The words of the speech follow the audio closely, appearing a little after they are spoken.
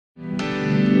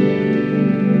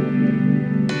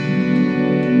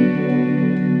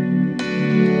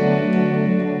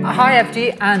Hi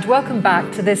everybody, and welcome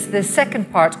back to the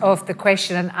second part of the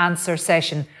question and answer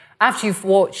session. After you've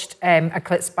watched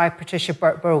Eclipsed by Patricia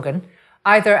Brogan,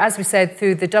 either, as we said,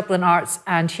 through the Dublin Arts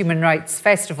and Human Rights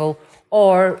Festival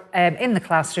or in the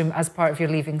classroom as part of your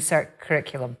Leaving Cert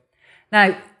curriculum.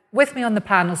 Now, with me on the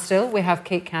panel still, we have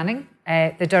Kate Canning,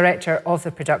 the director of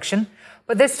the production,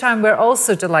 but this time we're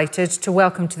also delighted to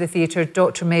welcome to the theatre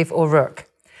Dr. Maeve O'Rourke.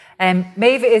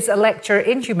 Maeve is a lecturer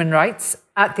in human rights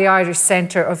at the Irish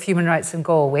Centre of Human Rights in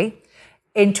Galway.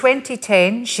 Since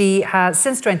 2010, she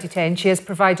has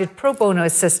provided pro bono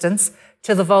assistance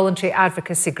to the voluntary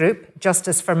advocacy group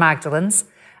Justice for Magdalenes,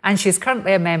 and she is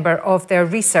currently a member of their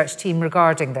research team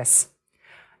regarding this.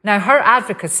 Now, her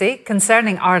advocacy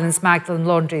concerning Ireland's Magdalene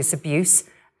Laundries abuse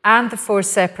and the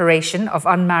forced separation of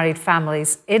unmarried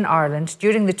families in Ireland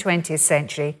during the 20th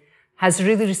century has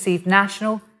really received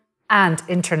national and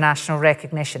international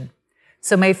recognition.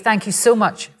 So Maeve, thank you so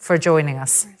much for joining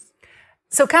us.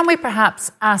 So can we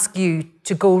perhaps ask you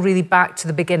to go really back to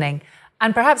the beginning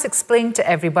and perhaps explain to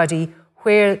everybody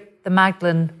where the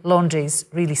Magdalene Laundries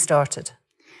really started?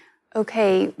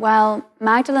 Okay, well,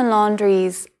 Magdalene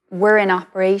Laundries were in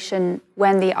operation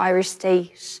when the Irish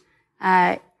state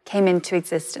came into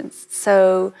existence.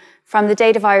 So from the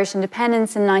date of Irish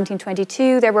independence in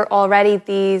 1922, there were already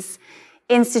these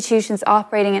institutions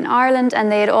operating in Ireland,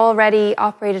 and they had already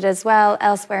operated as well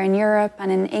elsewhere in Europe and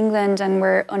in England, and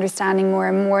we're understanding more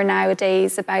and more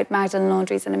nowadays about Magdalene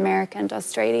Laundries in America and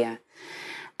Australia.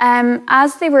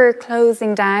 As they were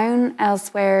closing down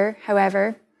elsewhere,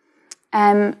 however,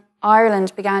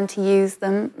 Ireland began to use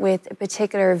them with a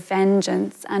particular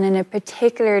vengeance and in a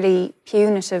particularly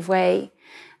punitive way.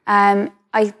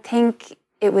 I think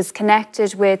it was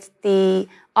connected with the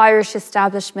Irish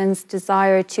establishment's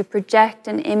desire to project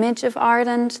an image of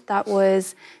Ireland that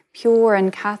was pure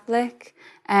and Catholic,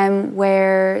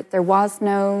 where there was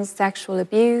no sexual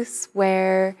abuse,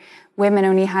 where women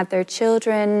only had their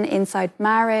children inside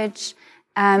marriage.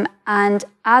 And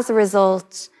as a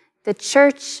result, the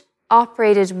church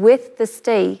operated with the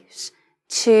state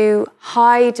to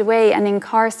hide away and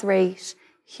incarcerate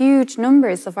huge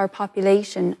numbers of our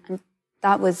population. And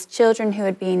that was children who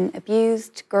had been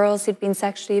abused, girls who'd been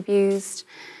sexually abused,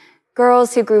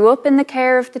 girls who grew up in the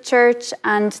care of the church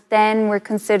and then were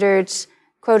considered,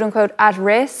 quote unquote, at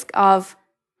risk of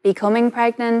becoming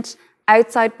pregnant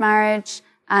outside marriage.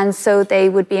 And so they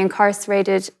would be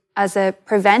incarcerated as a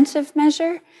preventive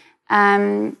measure.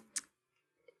 In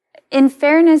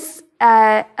fairness,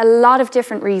 a lot of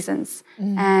different reasons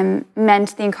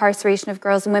meant the incarceration of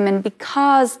girls and women,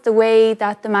 because the way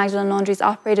that the Magdalene Laundries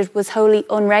operated was wholly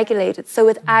unregulated, so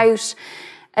without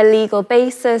a legal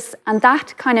basis. And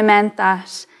that kind of meant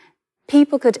that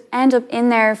people could end up in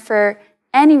there for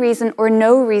any reason or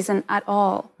no reason at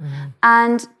all.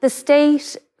 And the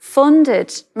state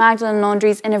funded Magdalene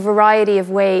Laundries in a variety of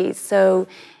ways. So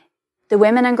the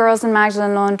women and girls in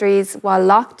Magdalene Laundries, while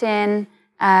locked in,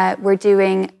 were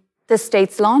doing the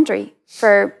state's laundry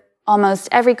for almost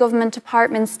every government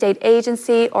department, state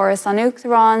agency, or a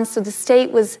Sanuchtaran. So the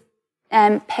state was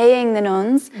paying the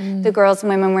nuns. The girls and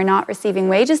women were not receiving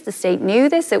wages. The state knew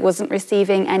this. It wasn't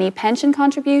receiving any pension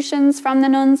contributions from the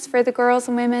nuns for the girls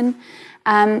and women.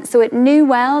 So it knew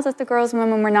well that the girls and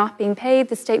women were not being paid.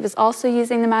 The state was also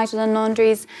using the Magdalene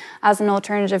Laundries as an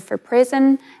alternative for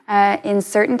prison in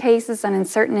certain cases and in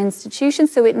certain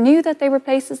institutions. So it knew that they were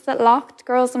places that locked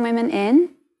girls and women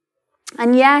in.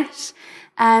 And yet,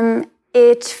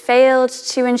 it failed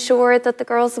to ensure that the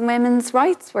girls' and women's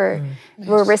rights were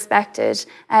respected.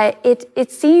 It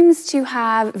seems to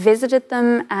have visited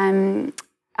them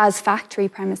as factory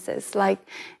premises. Like,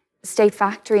 state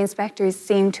factory inspectors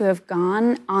seem to have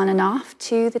gone on and off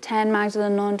to the 10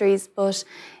 Magdalene Laundries, but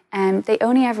they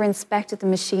only ever inspected the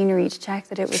machinery to check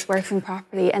that it was working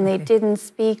properly, and they didn't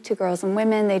speak to girls and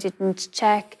women. They didn't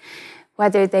check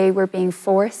whether they were being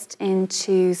forced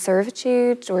into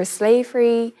servitude or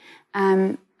slavery.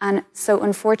 And so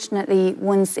unfortunately,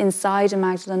 once inside a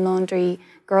Magdalene Laundry,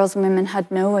 girls and women had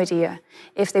no idea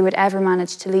if they would ever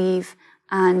manage to leave.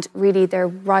 And really their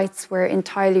rights were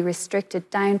entirely restricted,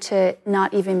 down to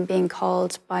not even being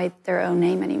called by their own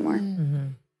name anymore.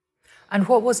 And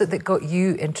what was it that got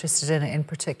you interested in it in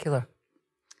particular?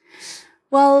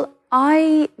 Well,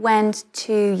 I went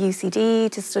to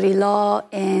UCD to study law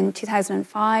in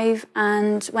 2005,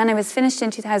 and when I was finished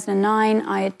in 2009,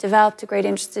 I had developed a great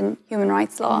interest in human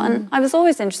rights law, and I was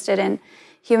always interested in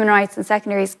human rights in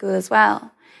secondary school as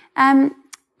well.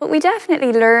 But we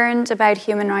definitely learned about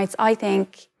human rights, I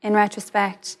think, in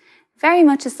retrospect, very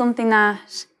much as something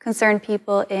that concerned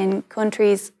people in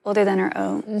countries other than our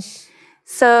own.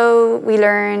 So we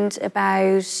learned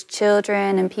about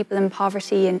children and people in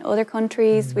poverty in other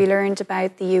countries. We learned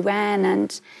about the UN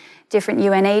and different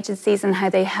UN agencies and how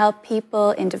they help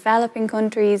people in developing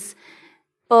countries.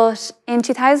 But in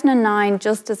 2009,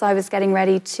 just as I was getting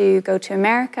ready to go to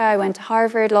America, I went to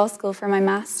Harvard Law School for my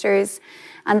master's.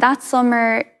 And that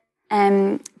summer,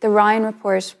 the Ryan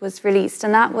Report was released.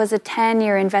 And that was a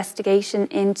 10-year investigation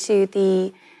into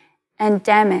the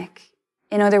endemic,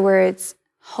 in other words,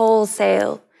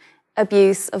 wholesale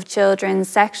abuse of children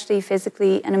sexually,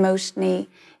 physically and emotionally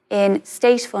in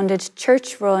state-funded,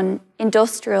 church-run,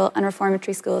 industrial and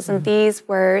reformatory schools. And these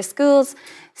were schools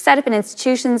set up in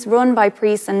institutions run by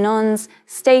priests and nuns,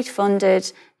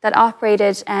 state-funded, that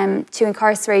operated to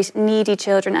incarcerate needy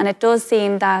children. And it does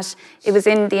seem that it was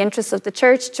in the interests of the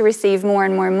church to receive more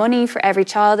and more money for every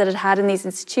child that it had in these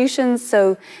institutions.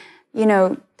 So, you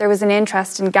know, there was an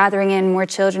interest in gathering in more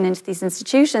children into these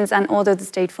institutions, and although the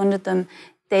state funded them,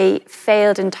 they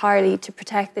failed entirely to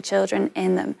protect the children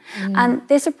in them. And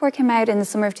this report came out in the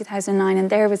summer of 2009, and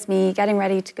there was me getting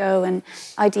ready to go and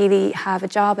ideally have a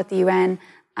job at the UN.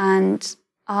 And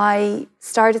I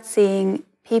started seeing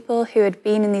people who had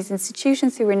been in these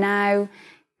institutions who were now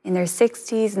in their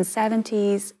 60s and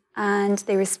 70s, and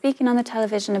they were speaking on the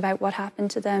television about what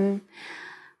happened to them.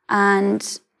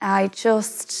 And I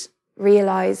just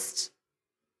realised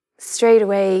straight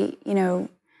away, you know,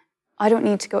 I don't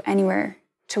need to go anywhere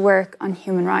to work on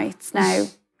human rights. Now,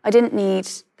 I didn't need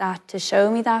that to show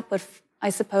me that, but I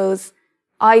suppose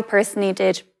I personally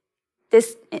did.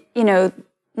 This, you know,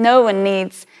 no one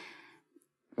needs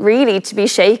really to be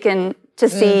shaken to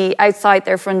see outside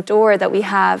their front door that we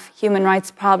have human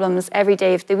rights problems every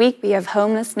day of the week. We have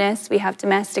homelessness, we have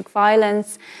domestic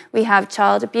violence, we have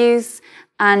child abuse,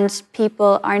 and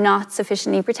people are not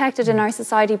sufficiently protected in our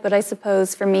society. But I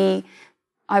suppose for me,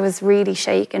 I was really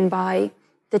shaken by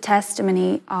the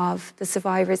testimony of the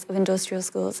survivors of industrial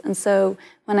schools. And so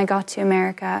when I got to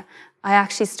America, I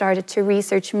actually started to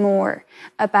research more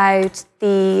about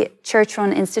the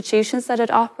church-run institutions that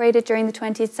had operated during the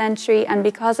 20th century. And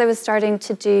because I was starting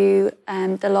to do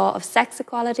the law of sex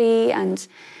equality and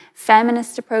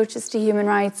feminist approaches to human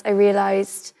rights, I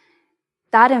realised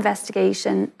that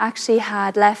investigation actually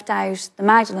had left out the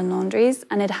Magdalene laundries,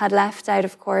 and it had left out,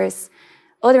 of course,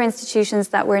 other institutions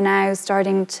that we're now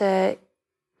starting to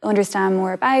understand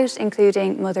more about,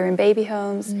 including mother and baby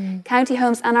homes, county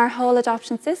homes, and our whole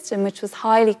adoption system, which was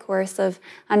highly coercive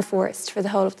and forced for the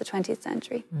whole of the 20th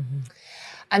century.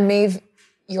 And Maeve,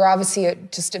 you're obviously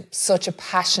such a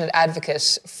passionate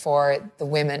advocate for the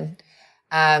women,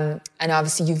 and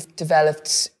obviously you've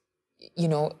developed, you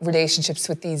know, relationships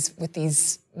with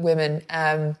these women.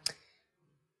 And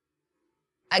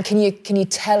can you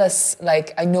tell us,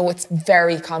 like, I know it's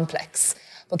very complex,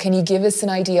 but can you give us an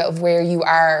idea of where you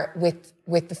are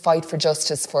with the fight for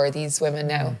justice for these women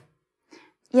now?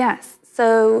 Yes.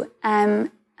 So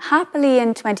happily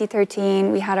in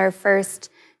 2013, we had our first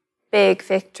big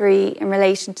victory in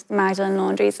relation to the Magdalene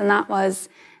laundries, and that was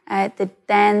the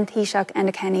then Taoiseach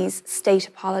Enda Kenny's state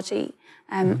apology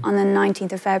on the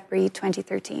 19th of February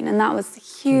 2013. And that was a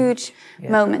huge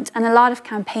moment. And a lot of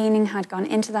campaigning had gone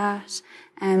into that.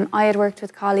 I had worked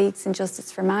with colleagues in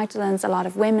Justice for Magdalenes. A lot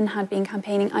of women had been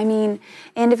campaigning. I mean,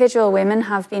 individual women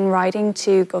have been writing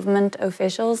to government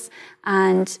officials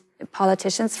and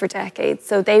politicians for decades.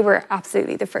 So they were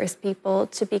absolutely the first people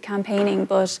to be campaigning,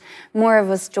 but more of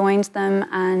us joined them,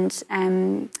 and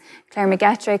Claire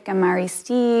McGettrick and Mary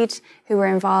Steed, who were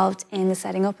involved in the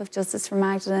setting up of Justice for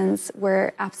Magdalenes,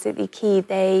 were absolutely key.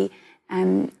 They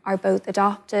are both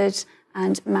adopted,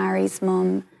 and Mary's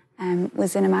mum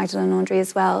was in a Magdalene laundry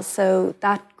as well. So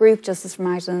that group, Justice for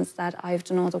Magdalenes, that I've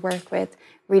done all the work with,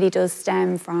 really does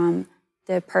stem from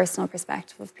the personal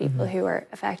perspective of people who were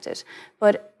affected.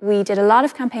 But we did a lot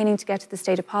of campaigning to get to the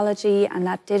state apology, and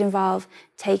that did involve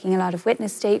taking a lot of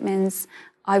witness statements.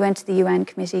 I went to the UN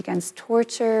Committee Against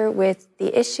Torture with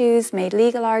the issues, made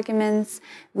legal arguments.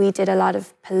 We did a lot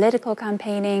of political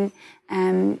campaigning,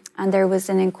 and there was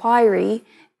an inquiry,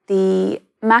 the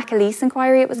McAleese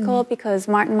inquiry it was called, because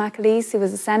Martin McAleese, who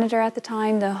was a senator at the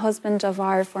time, the husband of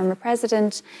our former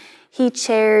president, he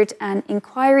chaired an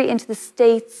inquiry into the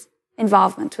state's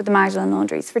involvement with the Magdalene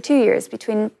laundries for 2 years.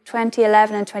 Between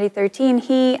 2011 and 2013,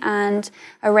 he and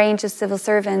a range of civil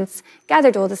servants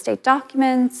gathered all the state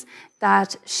documents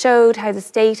that showed how the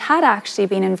state had actually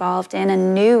been involved in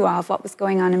and knew of what was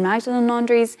going on in Magdalene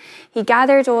laundries. He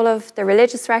gathered all of the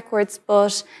religious records,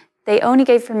 but they only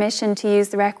gave permission to use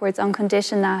the records on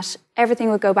condition that everything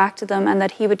would go back to them and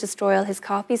that he would destroy all his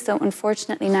copies. So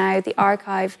unfortunately now the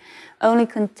archive only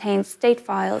contains state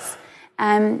files.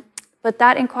 But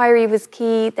that inquiry was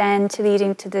key then to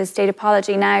leading to the state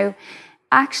apology. Now,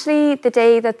 actually, the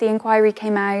day that the inquiry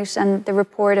came out and the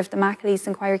report of the Magdalenes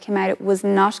inquiry came out, it was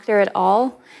not clear at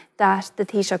all that the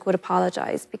Taoiseach would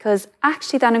apologise, because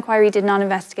actually that inquiry did not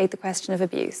investigate the question of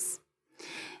abuse.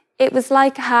 It was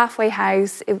like a halfway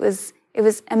house. It was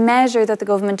a measure that the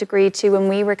government agreed to when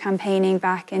we were campaigning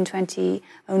back in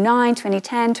 2009,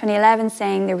 2010, 2011,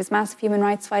 saying there was massive human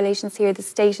rights violations here, the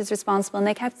state is responsible, and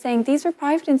they kept saying these were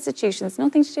private institutions,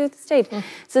 nothing to do with the state.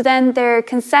 So then their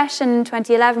concession in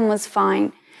 2011 was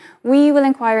fine. We will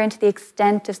inquire into the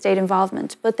extent of state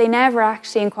involvement, but they never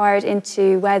actually inquired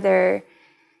into whether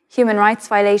human rights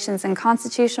violations and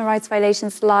constitutional rights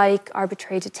violations like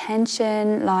arbitrary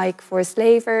detention, like forced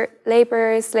labour,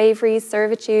 slavery,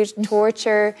 servitude,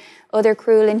 torture, other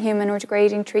cruel, inhuman or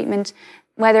degrading treatment,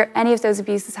 whether any of those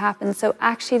abuses happen. So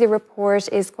actually the report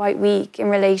is quite weak in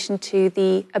relation to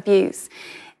the abuse.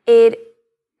 It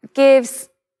gives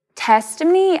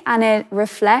testimony and it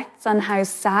reflects on how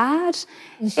sad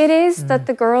it is that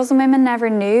the girls and women never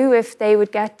knew if they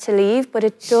would get to leave, but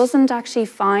it doesn't actually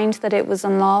find that it was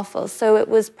unlawful. So it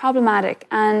was problematic.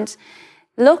 And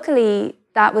luckily,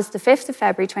 that was the 5th of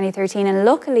February 2013, and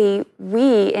luckily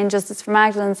we in Justice for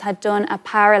Magdalenes had done a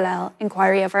parallel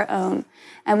inquiry of our own.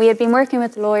 And we had been working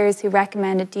with lawyers who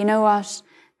recommended, do you know what,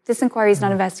 this inquiry is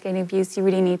not investigating abuse, you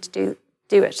really need to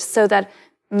do it, so that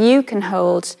you can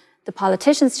hold the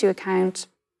politicians to account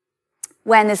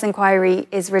when this inquiry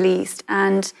is released.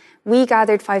 And we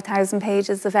gathered 5,000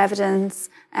 pages of evidence,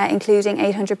 including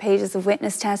 800 pages of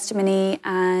witness testimony,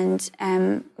 and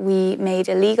we made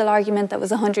a legal argument that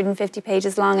was 150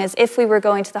 pages long, as if we were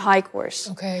going to the High Court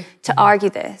to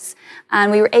argue this.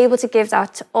 And we were able to give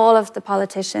that to all of the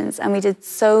politicians, and we did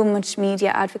so much media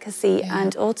advocacy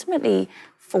and ultimately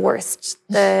forced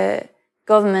the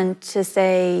government to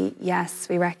say, yes,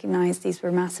 we recognise these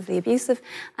were massively abusive.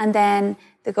 And then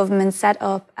the government set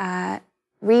up a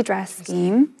redress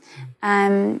scheme,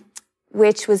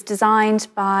 which was designed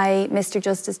by Mr.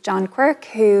 Justice John Quirk,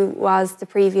 who was the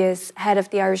previous head of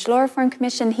the Irish Law Reform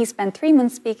Commission. He spent 3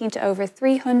 months speaking to over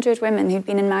 300 women who'd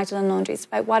been in Magdalene laundries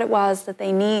about what it was that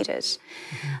they needed.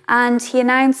 And he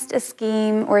announced a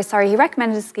scheme, he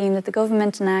recommended a scheme that the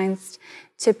government announced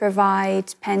to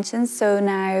provide pensions. So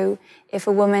now, if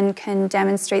a woman can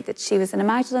demonstrate that she was in a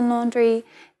Magdalene laundry,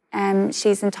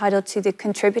 she's entitled to the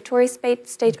contributory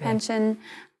state pension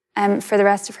for the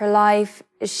rest of her life.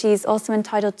 She's also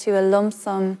entitled to a lump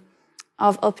sum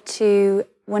of up to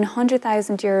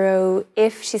 €100,000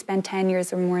 if she spent 10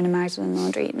 years or more in a Magdalene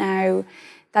laundry. Now,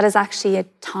 that is actually a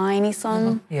tiny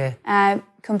sum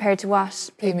compared to what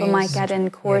people might get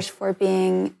in court for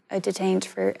being detained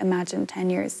for, imagine, 10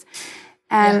 years.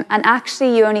 And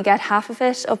actually, you only get half of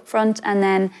it up front, and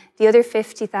then the other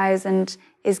 50,000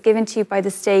 is given to you by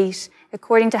the state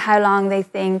according to how long they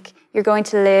think you're going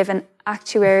to live, an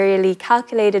actuarially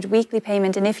calculated weekly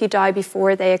payment. And if you die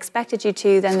before they expected you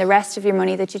to, then the rest of your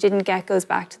money that you didn't get goes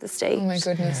back to the state. Oh my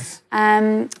goodness.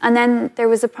 And then there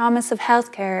was a promise of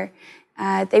healthcare.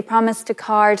 They promised a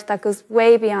card that goes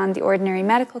way beyond the ordinary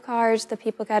medical card that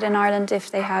people get in Ireland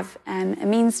if they have a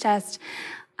means test.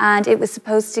 And it was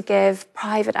supposed to give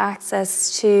private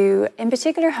access to, in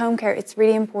particular, home care. It's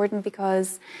really important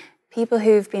because people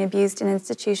who've been abused in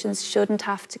institutions shouldn't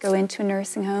have to go into a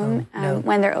nursing home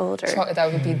when they're older.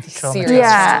 That would be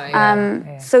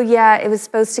serious. So it was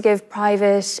supposed to give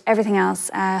private, everything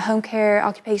else, home care,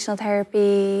 occupational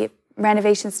therapy,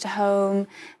 renovations to home,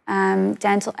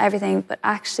 dental, everything. But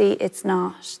actually, it's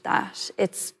not that.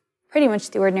 It's pretty much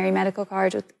the ordinary medical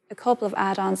card with a couple of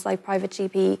add-ons like private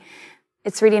GP.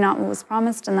 It's really not what was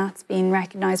promised, and that's being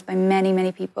recognised by many,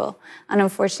 many people. And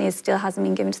unfortunately, it still hasn't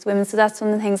been given to the women. So that's one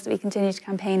of the things that we continue to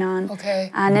campaign on.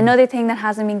 And another thing that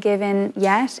hasn't been given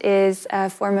yet is a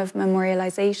form of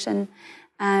memorialisation.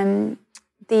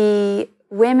 The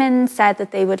women said that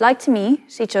they would like to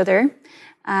meet each other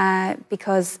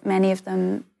because many of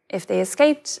them, if they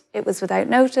escaped, it was without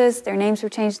notice. Their names were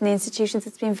changed in the institutions.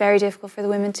 It's been very difficult for the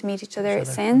women to meet each other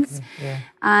since.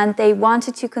 And they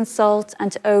wanted to consult and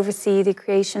to oversee the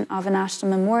creation of a national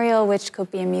memorial, which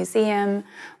could be a museum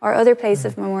or other place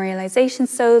of memorialisation,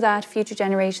 so that future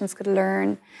generations could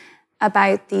learn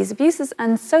about these abuses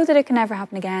and so that it can never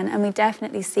happen again. And we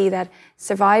definitely see that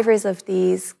survivors of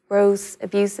these gross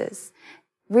abuses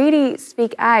really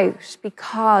speak out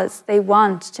because they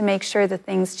want to make sure that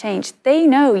things change. They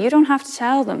know, you don't have to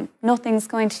tell them, nothing's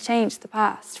going to change the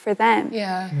past for them.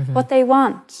 What they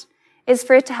want is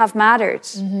for it to have mattered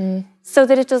so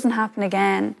that it doesn't happen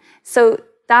again. So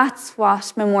that's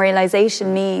what memorialisation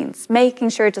means, making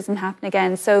sure it doesn't happen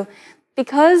again. So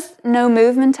because no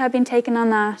movement had been taken on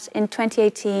that, in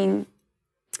 2018,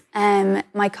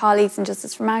 My colleagues in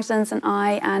Justice for Magdalenes and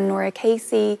I, and Nora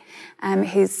Casey,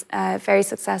 who's a very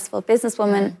successful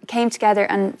businesswoman, came together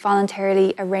and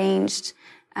voluntarily arranged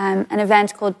an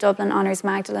event called Dublin Honours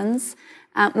Magdalenes.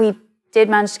 We did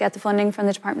manage to get the funding from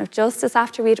the Department of Justice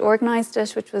after we had organised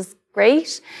it, which was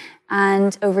great.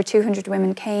 And over 200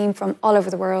 women came from all over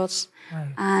the world. Right.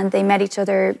 And they met each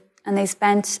other and they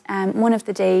spent one of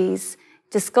the days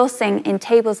discussing in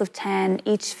tables of 10,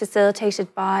 each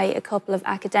facilitated by a couple of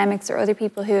academics or other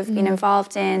people who have been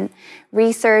involved in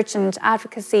research and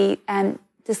advocacy,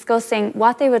 discussing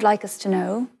what they would like us to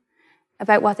know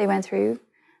about what they went through,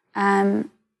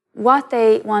 what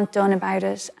they want done about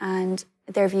it, and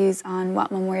their views on what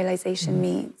memorialisation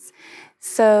means.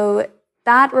 So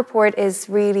that report is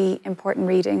really important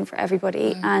reading for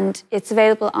everybody, and it's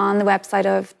available on the website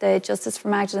of the Justice for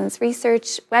Magdalenes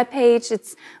research webpage.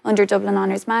 It's under Dublin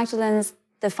Honours Magdalenes,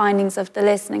 the findings of the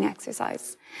listening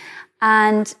exercise.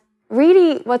 And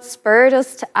really what spurred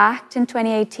us to act in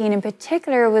 2018 in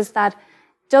particular was that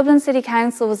Dublin City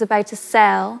Council was about to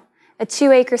sell a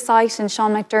 2-acre site in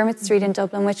Sean McDermott Street in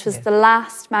Dublin, which was the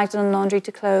last Magdalene laundry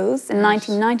to close in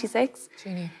 1996.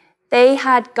 They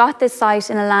had got this site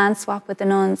in a land swap with the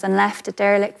nuns and left it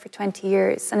derelict for 20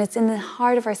 years. And it's in the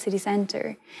heart of our city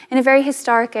centre, in a very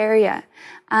historic area.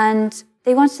 And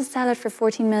they wanted to sell it for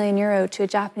 €14 million to a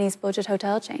Japanese budget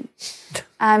hotel chain.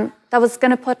 That was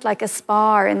going to put like a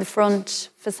spa in the front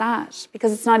facade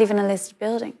because it's not even a listed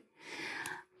building.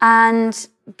 And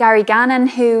Gary Gannon,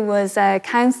 who was a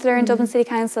councillor in Dublin City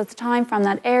Council at the time from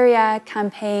that area,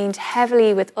 campaigned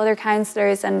heavily with other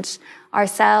councillors and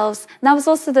ourselves. And that was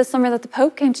also the summer that the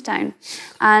Pope came to town.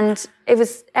 And it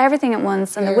was everything at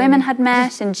once. And the women had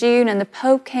met in June and the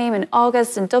Pope came in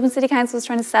August and Dublin City Council was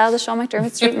trying to sell the Sean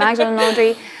McDermott Street Magdalene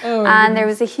laundry. And there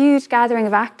was a huge gathering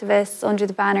of activists under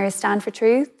the banner Stand for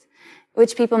Truth,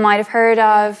 which people might have heard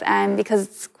of because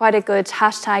it's quite a good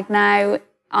hashtag now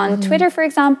on Twitter, for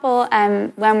example,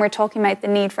 when we're talking about the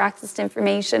need for access to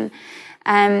information.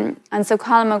 And so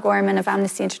Colin O'Gorman of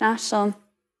Amnesty International,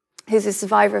 who's a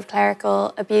survivor of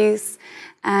clerical abuse,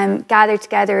 gathered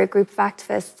together a group of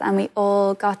activists, and we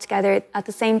all got together at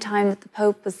the same time that the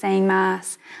Pope was saying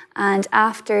Mass. And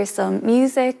after some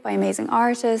music by amazing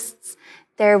artists,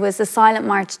 there was a silent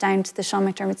march down to the Sean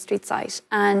McDermott Street site.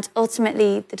 And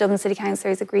ultimately, the Dublin City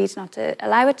Councillors agreed not to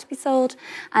allow it to be sold.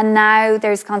 And now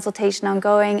there's consultation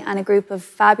ongoing, and a group of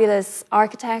fabulous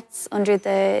architects under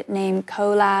the name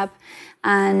CoLab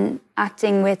and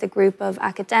acting with a group of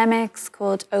academics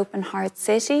called Open Heart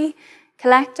City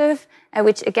Collective,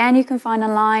 which again you can find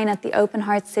online at the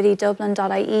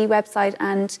openheartcitydublin.ie website.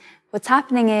 And what's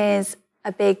happening is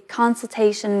a big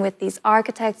consultation with these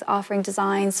architects offering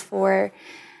designs for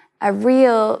a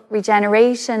real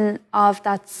regeneration of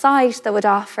that site that would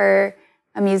offer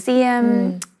a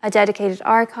museum, a dedicated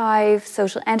archive,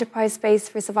 social enterprise space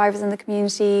for survivors in the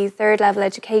community, third level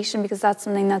education, because that's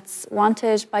something that's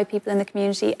wanted by people in the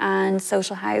community, and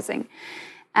social housing.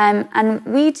 And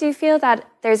we do feel that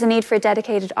there's a need for a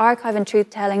dedicated archive and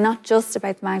truth-telling, not just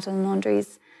about the Magdalene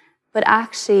laundries, but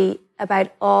actually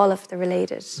about all of the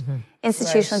related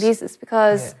institutional abuses,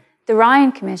 because the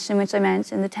Ryan Commission, which I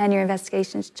mentioned, the 10-year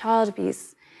investigation into child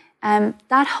abuse,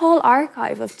 that whole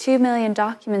archive of 2 million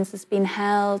documents has been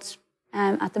held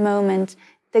at the moment.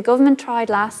 The government tried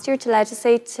last year to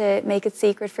legislate to make it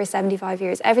secret for 75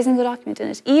 years, every single document in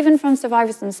it, even from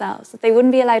survivors themselves, that they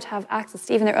wouldn't be allowed to have access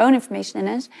to even their own information in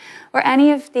it, or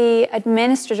any of the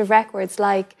administrative records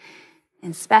like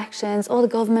inspections, all the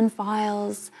government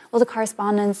files, all the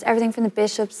correspondence, everything from the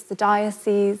bishops, the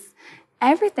diocese,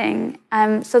 everything.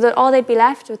 So that all they'd be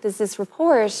left with is this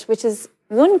report, which is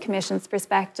one commission's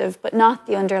perspective, but not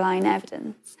the underlying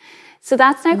evidence. So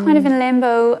that's now kind of in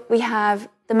limbo. We have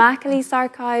the Magdalenes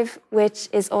archive, which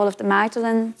is all of the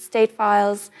Magdalene state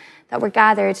files that were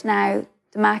gathered. Now,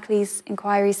 the Magdalenes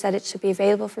inquiry said it should be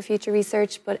available for future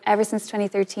research, but ever since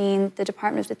 2013, the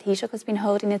Department of the Taoiseach has been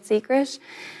holding it secret.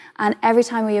 And every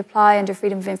time we apply under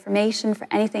Freedom of Information for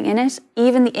anything in it,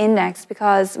 even the index,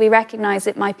 because we recognise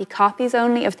it might be copies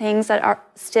only of things that are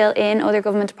still in other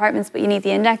government departments, but you need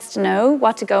the index to know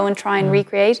what to go and try and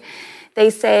recreate. They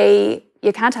say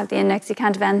you can't have the index, you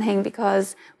can't have anything,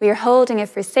 because we are holding it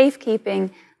for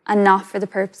safekeeping and not for the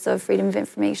purpose of freedom of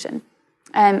information.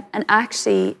 And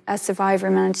actually, a survivor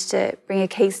managed to bring a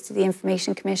case to the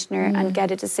Information Commissioner and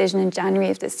get a decision in January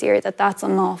of this year that that's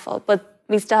unlawful. But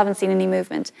we still haven't seen any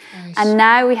movement. Right. And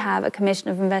now we have a Commission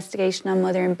of Investigation on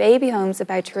Mother and Baby Homes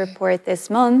about to report this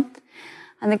month.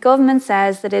 And the government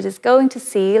says that it is going to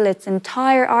seal its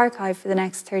entire archive for the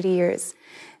next 30 years.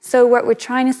 So what we're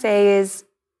trying to say is,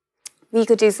 we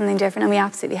could do something different, and we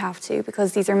absolutely have to,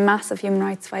 because these are massive human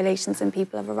rights violations and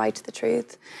people have a right to the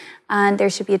truth. And there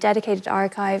should be a dedicated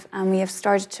archive, and we have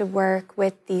started to work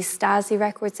with the Stasi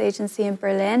Records Agency in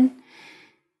Berlin,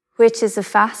 which is a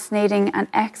fascinating and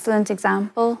excellent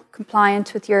example,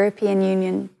 compliant with European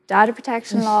Union data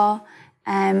protection law,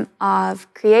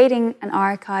 of creating an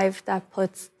archive that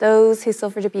puts those who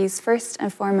suffered abuse first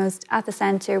and foremost at the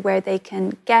centre, where they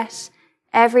can get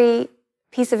every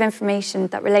piece of information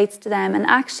that relates to them. And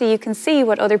actually you can see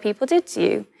what other people did to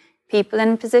you. People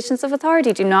in positions of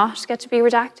authority do not get to be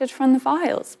redacted from the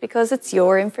files because it's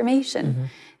your information.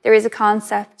 There is a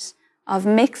concept of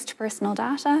mixed personal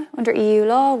data under EU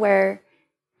law where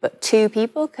two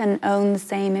people can own the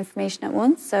same information at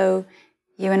once. So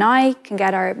you and I can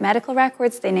get our medical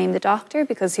records, they name the doctor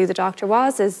because who the doctor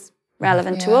was is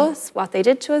relevant to us, what they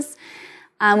did to us.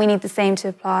 And we need the same to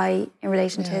apply in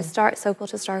relation to so-called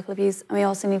historical abuse. And we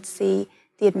also need to see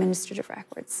the administrative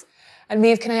records. And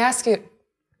Maeve, can I ask you,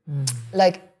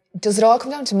 like, does it all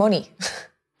come down to money?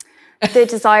 The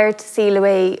desire to seal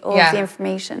away all of the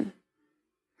information.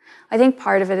 I think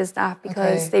part of it is that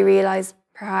because they realise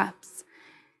perhaps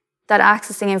that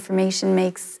accessing information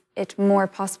makes it more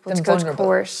possible to go to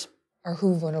court. Or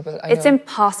who vulnerable? It's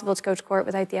impossible to go to court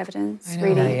without the evidence,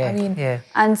 really. I mean,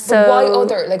 and so but why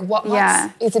other? Like, what's,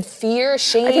 is it fear,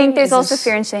 shame? I think there's also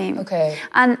fear and shame. Okay.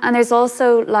 And there's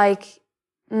also like,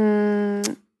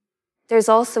 there's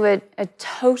also a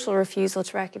total refusal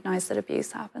to recognise that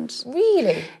abuse happened.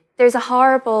 Really? There's a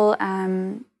horrible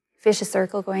vicious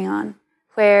circle going on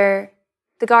where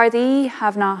the Gardaí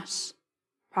have not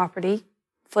properly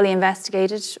fully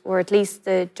investigated, or at least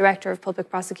the Director of Public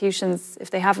Prosecutions, if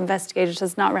they have investigated,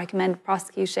 has not recommended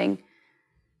prosecuting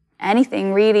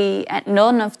anything really.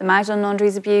 None of the Magdalene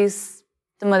Laundries abuse,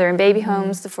 the mother and baby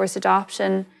homes, the forced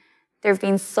adoption. There have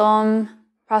been some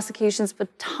prosecutions,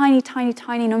 but tiny, tiny,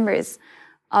 tiny numbers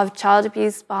of child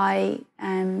abuse by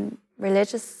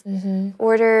religious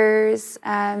orders,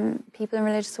 people in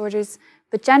religious orders.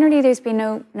 But generally there's been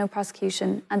no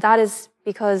prosecution, and that is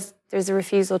because there's a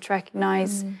refusal to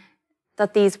recognise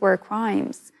that these were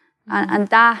crimes. And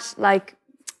that, like,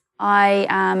 I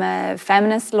am a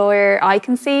feminist lawyer, I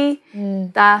can see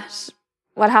that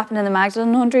what happened in the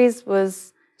Magdalene Laundries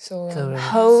was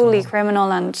wholly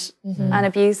criminal and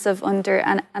abusive and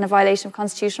a violation of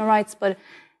constitutional rights. But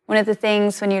one of the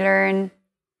things when you learn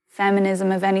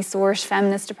feminism of any sort,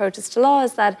 feminist approaches to law,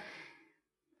 is that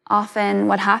often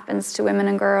what happens to women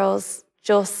and girls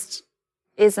just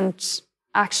isn't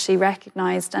actually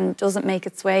recognised and doesn't make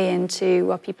its way into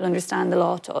what people understand the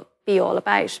law to be all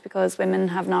about, because women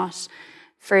have not,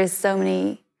 for so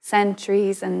many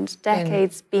centuries and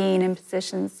decades, been in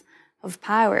positions of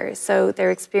power. So their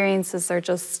experiences are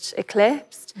just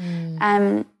eclipsed.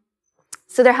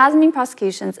 So there hasn't been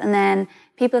prosecutions, and then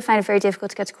people have found it very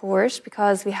difficult to get to court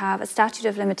because we have a statute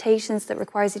of limitations that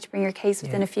requires you to bring your case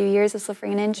within a few years of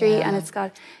suffering an injury, and it's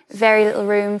got very little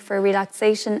room for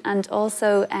relaxation. And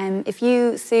also, if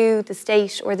you sue the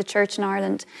state or the church in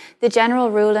Ireland, the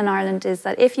general rule in Ireland is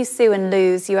that if you sue and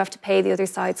lose, you have to pay the other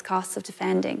side's costs of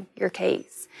defending your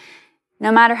case.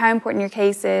 No matter how important your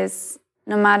case is,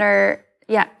 no matter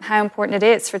how important it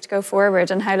is for it to go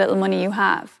forward and how little money you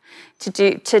have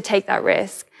to take that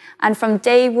risk. And from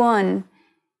day one,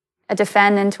 a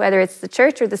defendant, whether it's the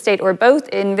church or the state or both,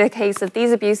 in the case of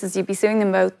these abuses, you'd be suing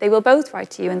them both, they will both write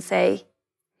to you and say,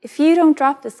 if you don't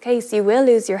drop this case, you will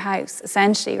lose your house,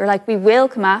 essentially. Or like, we will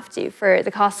come after you for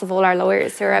the cost of all our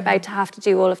lawyers who are about to have to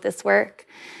do all of this work.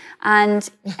 And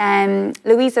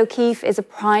Louise O'Keeffe is a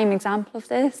prime example of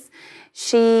this.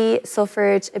 She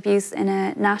suffered abuse in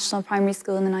a national primary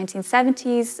school in the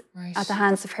 1970s at the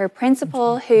hands of her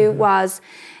principal, who was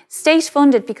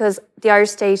state-funded because the Irish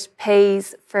state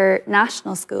pays for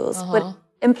national schools, but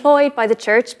employed by the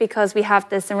church because we have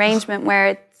this arrangement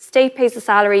where the state pays the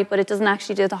salary, but it doesn't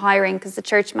actually do the hiring because the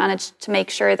church managed to make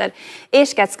sure that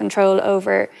it gets control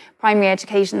over primary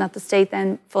education that the state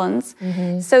then funds.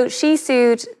 So she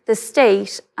sued the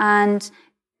state, and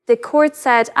the court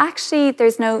said, actually,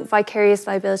 there's no vicarious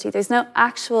liability. There's no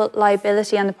actual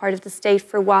liability on the part of the state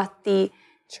for what the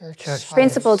church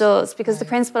principal does, because the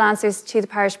principal answers to the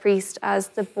parish priest as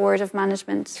the board of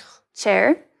management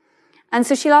chair. And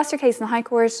so she lost her case in the High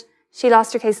Court. She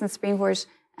lost her case in the Supreme Court.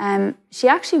 She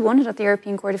actually won it at the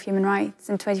European Court of Human Rights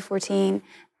in 2014,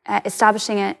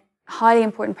 establishing a highly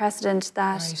important precedent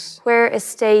that where a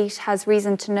state has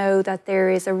reason to know that there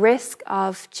is a risk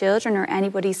of children or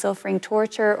anybody suffering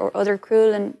torture or other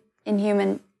cruel and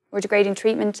inhuman or degrading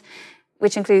treatment,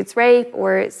 which includes rape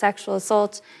or sexual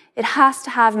assault, it has to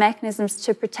have mechanisms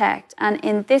to protect. And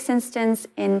in this instance,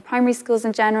 in primary schools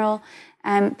in general,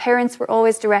 Parents were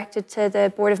always directed to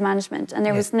the Board of Management, and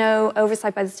there was no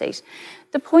oversight by the state.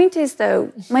 The point is,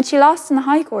 though, when she lost in the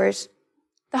High Court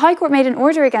made an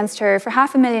order against her for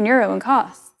 €500,000 in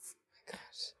costs.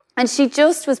 And she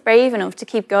just was brave enough to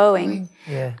keep going.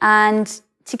 And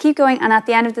at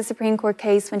the end of the Supreme Court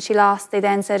case, when she lost, they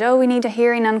then said, oh, we need a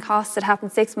hearing on costs that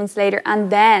happened 6 months later.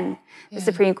 And then the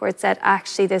Supreme Court said,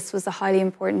 actually, this was a highly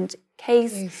important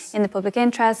case in the public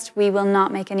interest. We will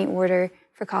not make any order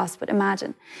for costs, but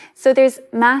imagine. So there's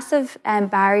massive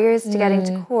barriers to getting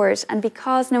to court. And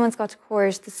because no one's got to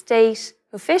court, the state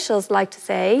officials like to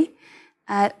say,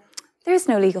 there's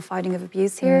no legal finding of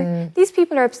abuse here. These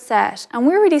people are upset, and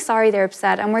we're really sorry they're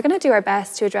upset, and we're going to do our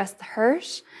best to address the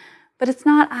hurt, but it's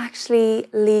not actually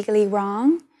legally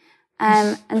wrong.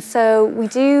 And so we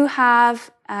do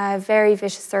have a very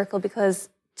vicious circle, because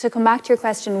to come back to your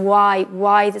question,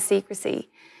 why the secrecy?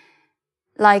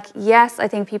 Like, yes, I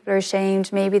think people are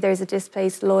ashamed. Maybe there's a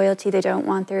displaced loyalty. They don't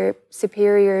want their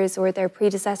superiors or their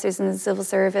predecessors in the civil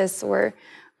service, or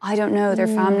I don't know, their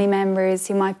family members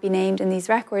who might be named in these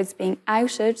records being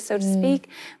outed, so to speak.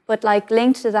 But like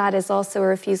linked to that is also a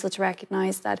refusal to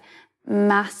recognise that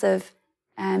massive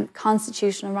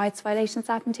constitutional rights violations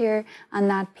happened here, and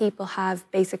that people have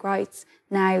basic rights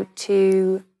now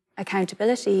to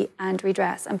accountability and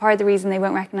redress. And part of the reason they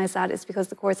won't recognise that is because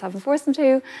the courts haven't forced them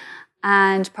to.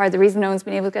 And part of the reason no one's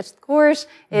been able to get to the court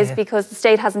is because the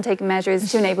state hasn't taken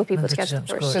measures to enable people to get to the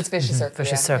court. So it's vicious circle.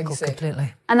 Vicious circle,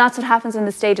 completely. And that's what happens when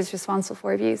the state is responsible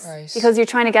for abuse. Because you're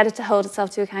trying to get it to hold itself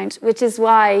to account, which is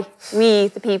why we,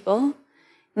 the people,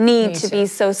 need to be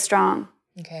so strong.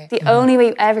 The only way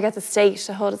you ever get the state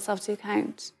to hold itself to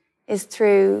account is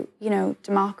through,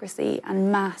 democracy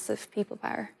and massive people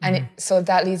power. And so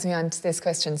that leads me on to this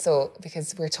question. So,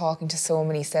 because we're talking to so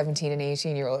many 17 and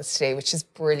 18-year-olds today, which is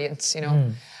brilliant,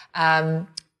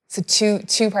 So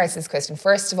two parts of this question.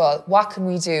 First of all, what can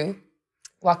we do?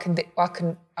 What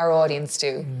can our audience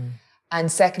do?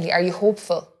 And secondly, are you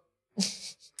hopeful?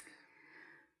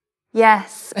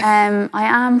 Yes, I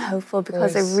am hopeful,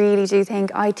 because I really do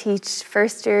think I teach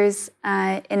first years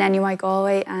in NUI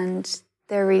Galway, and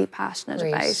they're really passionate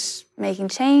about making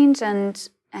change. And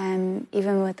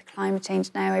even with the climate change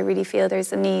now, I really feel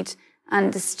there's a need,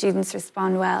 and the students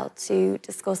respond well to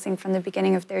discussing from the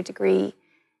beginning of their degree,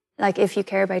 like, if you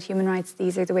care about human rights,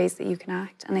 these are the ways that you can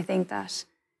act. And I think that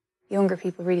younger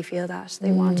people really feel that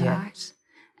they want to act,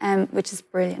 which is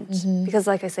brilliant, because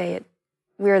like I say,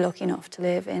 we're lucky enough to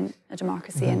live in a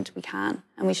democracy, and we can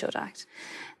and we should act.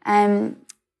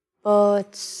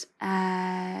 But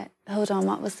hold on,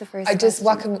 what was the first question?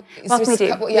 What can we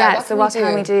do? What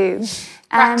can we do?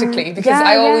 Practically,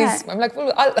 because I'm like,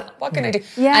 well, what can I do?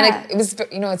 And it was,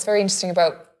 it's very interesting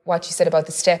about what you said about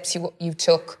the steps you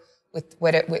took with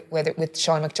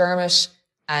Shona McDermott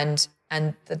and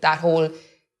that whole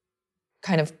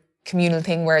kind of communal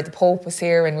thing where the Pope was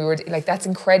here, and we were like, that's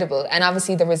incredible. And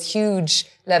obviously there was huge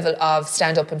level of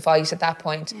stand up and fight at that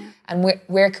point. And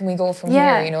where can we go from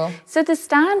here, So the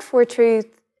stand for truth,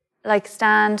 like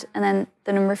stand and then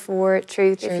the number 4,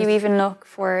 truth. If you even look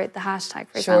for the hashtag,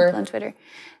 for example, on Twitter,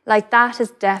 like that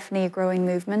is definitely a growing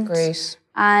movement. Great.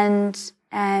 And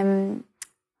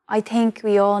I think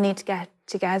we all need to get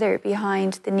together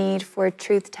behind the need for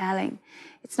truth telling.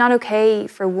 It's not okay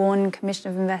for one commission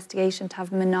of investigation to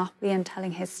have a monopoly on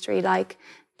telling history, like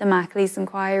the Magdalenes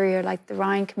inquiry, or like the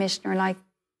Ryan Commission, or like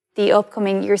the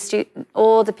upcoming,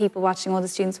 all the people watching, all the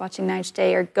students watching now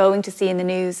today are going to see in the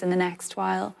news in the next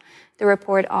while the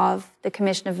report of the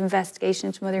Commission of Investigation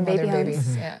into Mother and Baby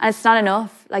Homes. And it's not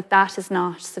enough, like that is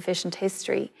not sufficient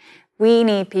history. We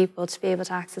need people to be able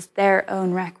to access their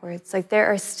own records. Like there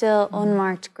are still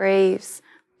unmarked graves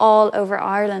all over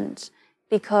Ireland,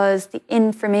 because the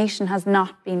information has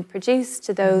not been produced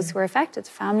to those who are affected,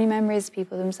 family members,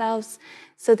 people themselves.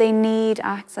 So they need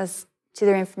access to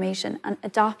their information, and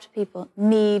adopted people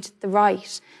need the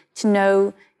right to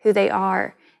know who they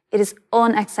are. It is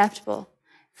unacceptable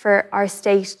for our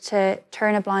state to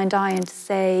turn a blind eye and to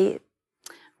say,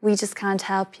 we just can't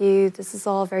help you, this is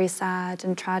all very sad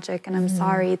and tragic, and I'm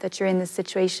sorry that you're in this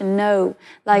situation. No,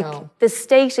 the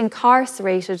state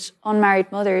incarcerated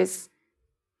unmarried mothers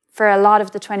for a lot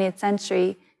of the 20th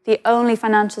century. The only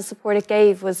financial support it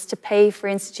gave was to pay for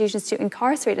institutions to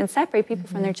incarcerate and separate people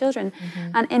from their children.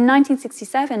 And in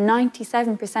 1967,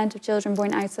 97% of children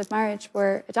born outside marriage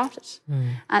were adopted.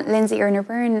 And Lindsay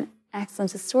Erner-Byrne,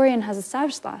 excellent historian, has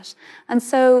established that. And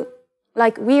so,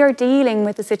 like, we are dealing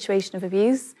with the situation of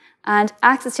abuse, and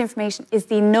access to information is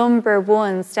the number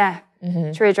 1 step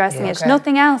to addressing it.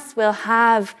 Nothing else will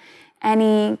have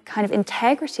any kind of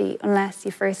integrity unless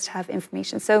you first have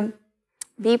information. So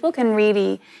people can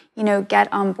really,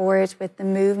 get on board with the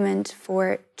movement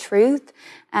for truth.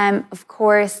 Of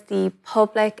course, the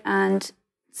public and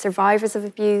survivors of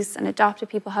abuse and adopted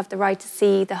people have the right to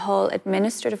see the whole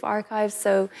administrative archives.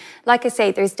 So, like I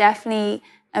say, there's definitely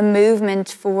a movement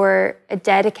for a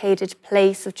dedicated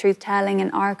place of truth-telling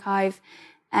and archive,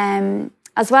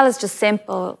 as well as just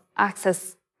simple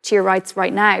access to your rights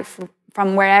right now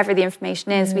from wherever the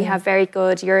information is. We have very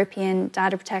good European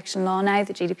data protection law now,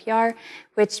 the GDPR,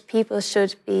 which people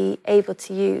should be able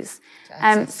to use.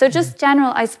 So just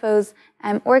general, I suppose,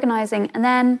 organising. And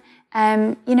then,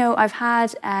 I've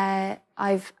had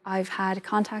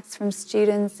contacts from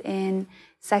students in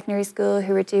secondary school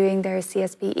who are doing their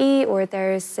CSBE or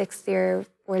their 6th year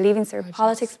or Leaving Cert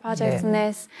politics projects in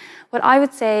this. What I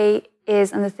would say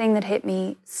is, and the thing that hit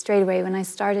me straight away when I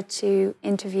started to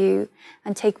interview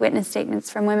and take witness statements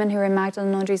from women who were in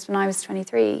Magdalene laundries when I was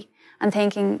 23 and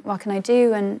thinking, what can I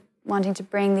do? And wanting to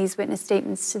bring these witness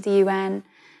statements to the UN.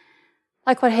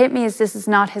 Like, what hit me is this is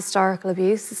not historical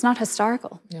abuse. It's not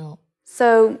historical. No.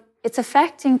 So it's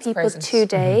affecting people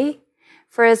today.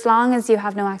 For as long as you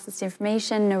have no access to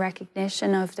information, no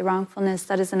recognition of the wrongfulness,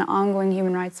 that is an ongoing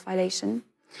human rights violation.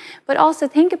 But also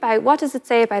think about, what does it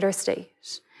say about our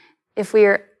state if we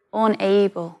are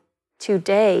unable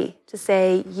today to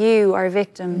say, you are a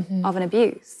victim of an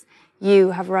abuse,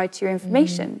 you have a right to your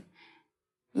information,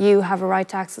 you have a right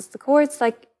to access the courts?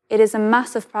 Like, it is a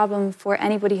massive problem for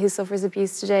anybody who suffers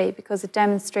abuse today because it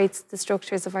demonstrates the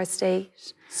structures of our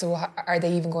state. So are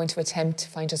they even going to attempt to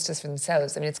find justice for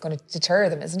themselves? I mean, it's going to deter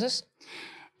them, isn't it?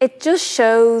 It just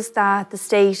shows that the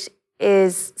state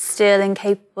is still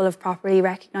incapable of properly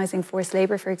recognising forced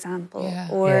labour, for example,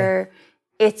 or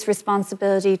its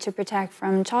responsibility to protect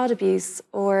from child abuse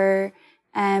or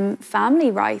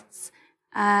family rights.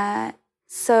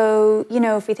 So,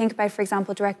 if we think about, for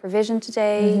example, direct provision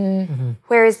today,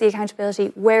 where is the accountability?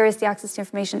 Where is the access to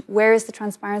information? Where is the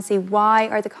transparency? Why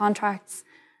are the contracts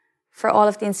for all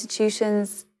of the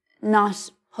institutions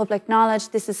not public knowledge?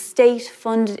 This is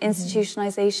state-funded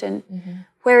institutionalisation.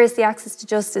 Where is the access to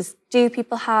justice? Do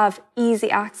people have easy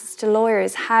access to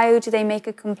lawyers? How do they make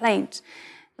a complaint?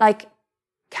 Like,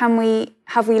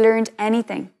 have we learned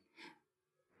anything?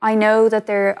 I know that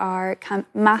there are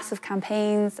massive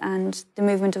campaigns and the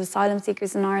movement of asylum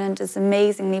seekers in Ireland is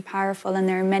amazingly powerful, and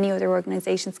there are many other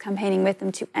organisations campaigning with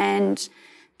them to end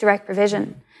direct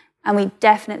provision. And we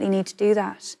definitely need to do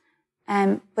that.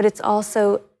 But it's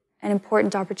also an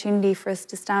important opportunity for us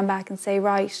to stand back and say,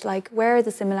 right, like, where are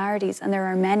the similarities? And there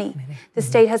are many. The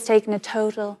state has taken a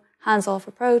total hands-off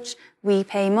approach. We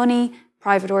pay money,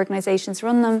 private organisations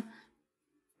run them.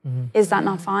 Is that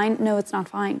not fine? No, it's not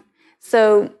fine.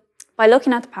 So by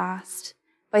looking at the past,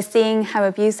 by seeing how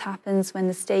abuse happens when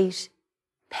the state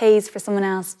pays for someone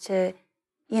else to,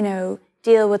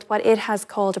 deal with what it has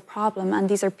called a problem, and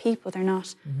these are people, they're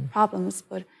not problems,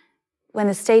 but when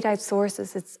the state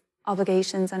outsources its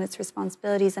obligations and its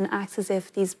responsibilities and acts as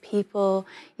if these people,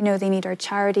 they need our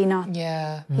charity, not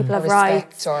people have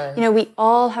rights. We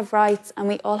all have rights and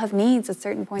we all have needs at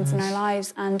certain points in our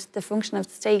lives, and the function of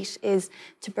the state is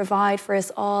to provide for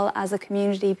us all as a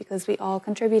community because we all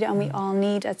contribute and we all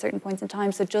need at certain points in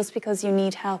time. So just because you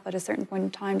need help at a certain point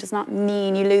in time does not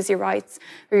mean you lose your rights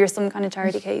or you're some kind of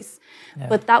charity case.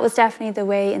 But that was definitely the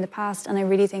way in the past, and I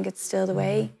really think it's still the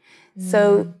way.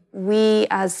 So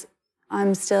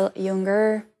I'm still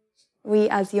younger. We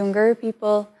as younger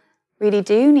people really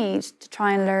do need to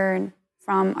try and learn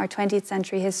from our 20th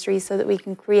century history so that we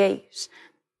can create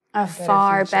a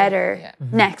far better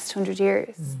next 100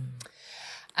 years.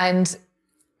 And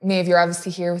Maeve, you're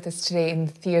obviously here with us today in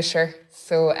the theatre.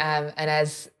 So, and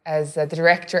as the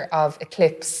director of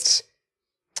Eclipsed,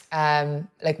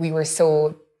 we were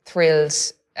so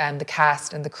thrilled, the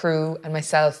cast and the crew and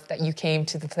myself, that you came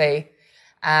to the play.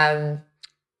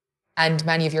 And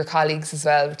many of your colleagues as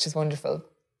well, which is wonderful.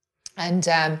 And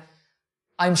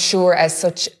I'm sure as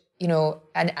such,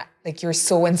 you're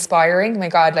so inspiring. My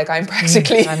God, I'm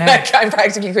practically I'm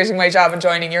practically quitting my job and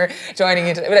joining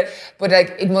it. But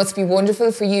it must be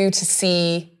wonderful for you to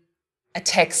see a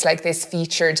text like this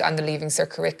featured on the Leaving Cert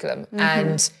curriculum,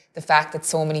 and the fact that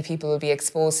so many people will be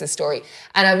exposed to this story.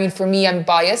 And I mean, for me, I'm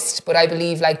biased, but I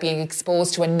believe being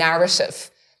exposed to a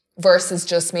narrative versus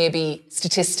just maybe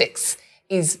statistics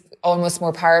is almost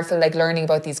more powerful, learning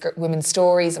about these women's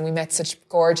stories. And we met such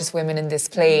gorgeous women in this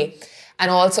play.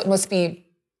 And also it must be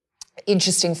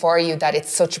interesting for you that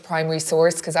it's such a primary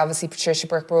source, because obviously Patricia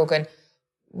Burke-Brogan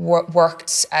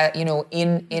worked in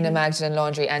a Magdalene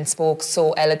laundry and spoke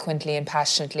so eloquently and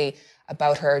passionately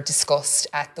about her disgust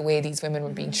at the way these women were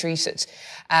being treated.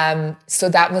 So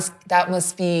that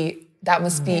must be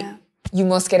you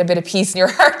must get a bit of peace in your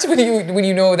heart when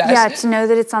you know that. Yeah, to know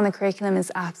that it's on the curriculum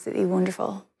is absolutely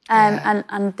wonderful.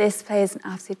 And this play is an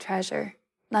absolute treasure.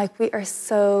 Like, we are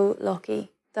so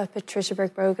lucky that Patricia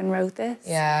Burke-Brogan wrote this.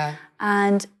 Yeah.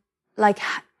 And like,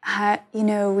 you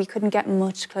know, we couldn't get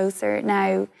much closer.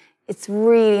 Now, it's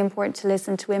really important to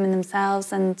listen to women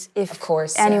themselves, and if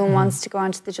anyone wants to go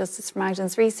onto the Justice for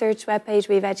Magdalenes Research webpage,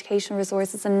 we have educational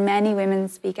resources, and many women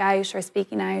speak out or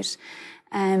speaking out.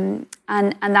 And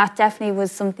that definitely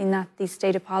was something that the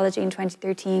State Apology in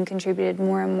 2013 contributed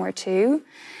more and more to.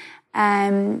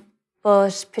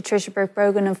 But Patricia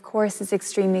Burke-Brogan, of course, is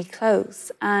extremely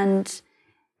close, and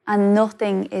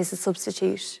nothing is a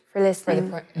substitute for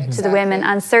listening to the women.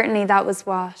 And certainly that was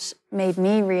what made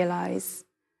me realise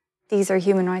these are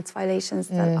human rights violations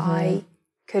that I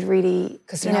could really,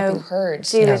 you know, heard.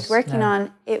 do with working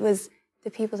on. It was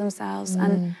the people themselves.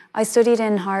 And I studied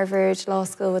in Harvard Law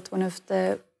School with one of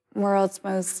the world's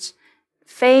most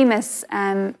famous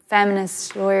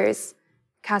feminist lawyers,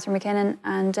 Catherine McKinnon,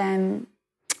 and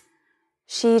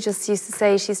she just used to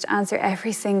say, she used to answer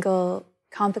every single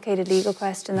complicated legal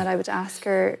question that I would ask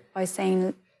her by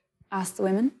saying, ask the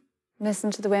women,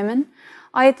 listen to the women.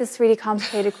 I had this really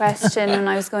complicated question when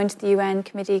I was going to the UN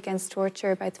Committee Against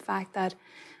Torture about the fact that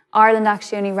Ireland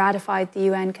actually only ratified the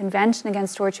UN Convention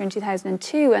Against Torture in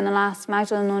 2002, and the last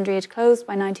Magdalene laundry had closed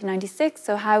by 1996.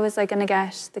 So how was I going to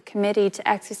get the committee to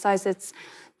exercise its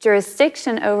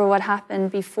jurisdiction over what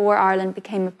happened before Ireland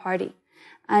became a party?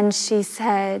 And she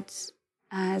said,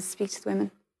 speak to the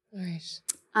women. Right.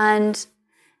 And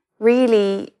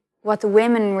really, what the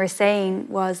women were saying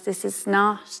was, this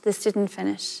didn't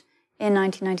finish in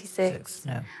 1996.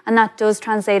 No. And that does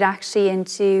translate actually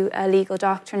into a legal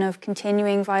doctrine of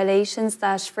continuing violations,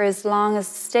 that for as long as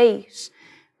the state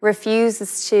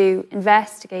refuses to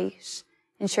investigate,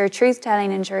 ensure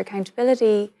truth-telling, ensure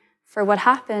accountability for what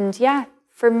happened,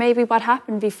 for maybe what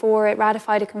happened before it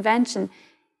ratified a convention,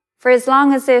 for as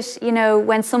long as it, you know,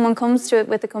 when someone comes to it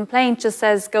with a complaint, just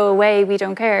says, go away, we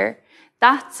don't care,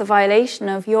 that's a violation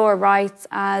of your rights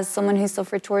as someone who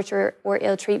suffered torture or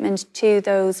ill treatment to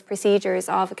those procedures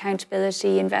of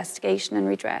accountability, investigation and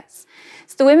redress.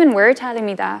 So the women were telling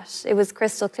me that. It was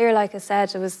crystal clear, like I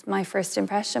said. It was my first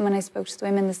impression when I spoke to the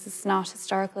women. This is not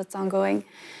historical, it's ongoing.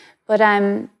 But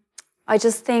I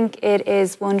just think it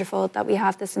is wonderful that we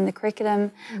have this in the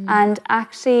curriculum. And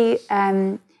actually,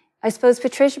 I suppose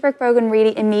Patricia Burke-Brogan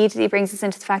really immediately brings us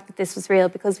into the fact that this was real,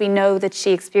 because we know that she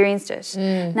experienced it.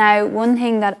 Now, one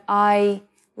thing that I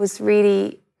was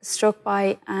really struck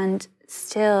by and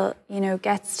still, you know,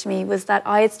 gets to me was that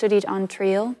I had studied on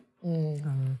Trial.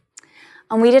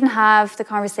 And we didn't have the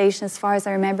conversation, as far as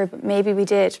I remember, but maybe we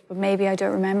did, but maybe I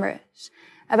don't remember it,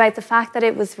 about the fact that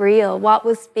it was real. What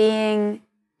was being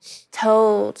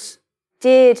told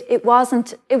it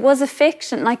was a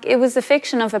fiction, like it was a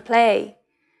fiction of a play.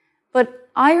 But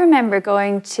I remember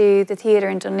going to the theatre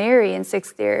in Dunleary in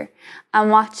 6th year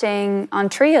and watching on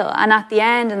Trial, and at the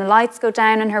end, and the lights go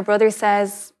down, and her brother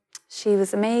says, she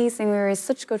was amazing, we were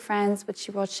such good friends, but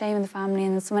she brought shame in the family.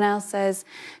 And then someone else says,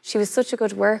 she was such a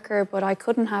good worker, but I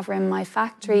couldn't have her in my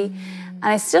factory. And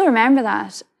I still remember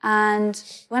that. And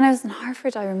when I was in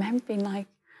Harvard, I remember being like,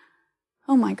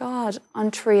 oh my God,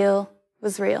 on Trial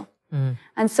was real.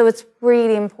 And so it's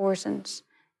really important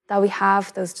that we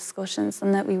have those discussions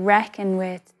and that we reckon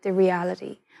with the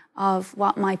reality of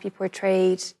what might be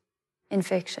portrayed in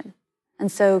fiction.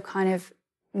 And so kind of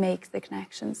make the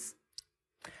connections.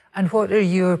 And what are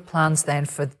your plans then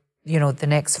for, you know, the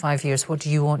next 5 years? What do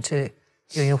you want to,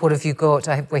 you know, what have you got?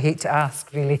 We hate to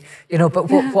ask, really, you know, but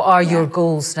what are your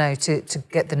goals now to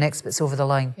get the next bits over the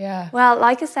line? Well,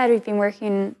 like I said, we've been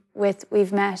working with, we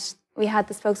had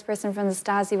the spokesperson from the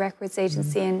Stasi Records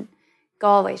Agency in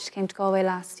Galway. She came to Galway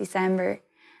last December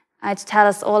to tell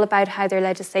us all about how their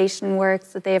legislation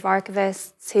works, that they have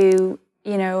archivists who,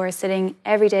 you know, are sitting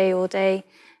every day, all day,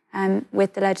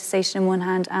 with the legislation in one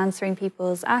hand, answering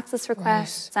people's access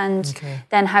requests, and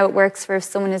then how it works for if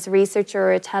someone is a researcher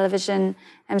or a television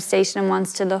station and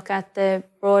wants to look at the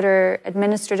broader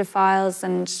administrative files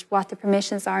and what the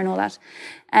permissions are and all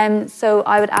that. So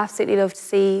I would absolutely love to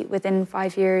see within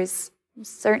 5 years,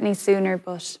 certainly sooner,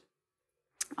 but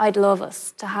I'd love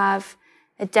us to have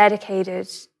a dedicated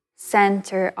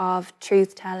centre of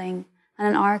truth-telling and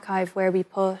an archive where we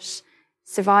put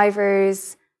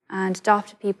survivors and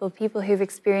adopted people, people who've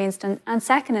experienced, and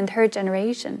second and third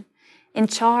generation in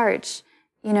charge.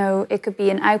 You know, it could be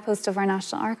an outpost of our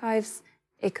National Archives,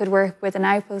 it could work with an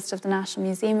outpost of the National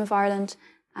Museum of Ireland,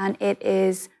 and it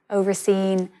is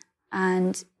overseen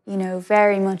and, you know,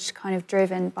 very much kind of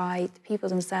driven by the people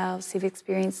themselves who've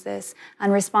experienced this,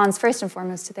 and responds first and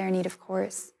foremost to their need, of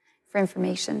course, for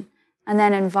information, and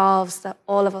then involves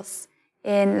all of us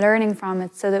in learning from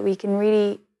it so that we can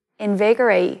really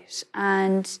invigorate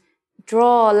and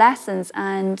draw lessons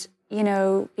and, you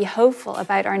know, be hopeful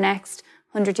about our next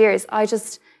 100 years. I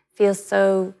just feel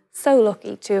so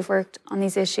lucky to have worked on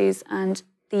these issues, and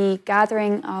the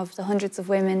gathering of the hundreds of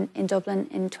women in Dublin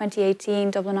in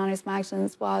 2018, Dublin Honours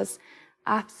Magdalenes, was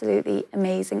absolutely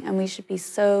amazing, and we should be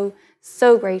so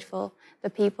grateful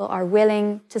that people are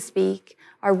willing to speak,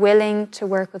 are willing to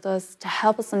work with us, to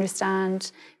help us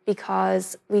understand,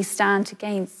 because we stand to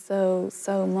gain so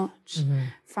much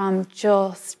from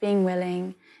just being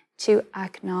willing to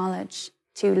acknowledge,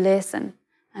 to listen,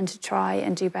 and to try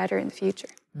and do better in the future.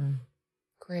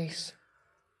 Great.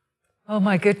 Oh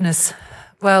my goodness.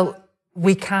 Well,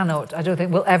 we cannot, I don't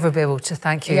think we'll ever be able to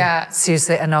thank you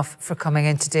seriously enough for coming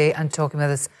in today and talking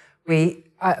with us.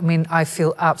 I mean, I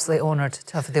feel absolutely honoured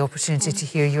to have the opportunity to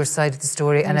hear your side of the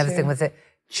story and everything with it.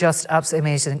 Just absolutely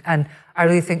amazing. And I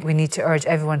really think we need to urge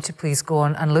everyone to please go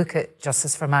on and look at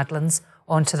Justice for Magdalenes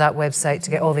onto that website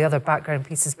to get all the other background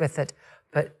pieces with it.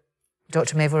 But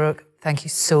Dr. Maeve O'Rourke, thank you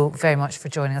so very much for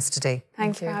joining us today.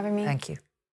 Thanks for having me. Thank you.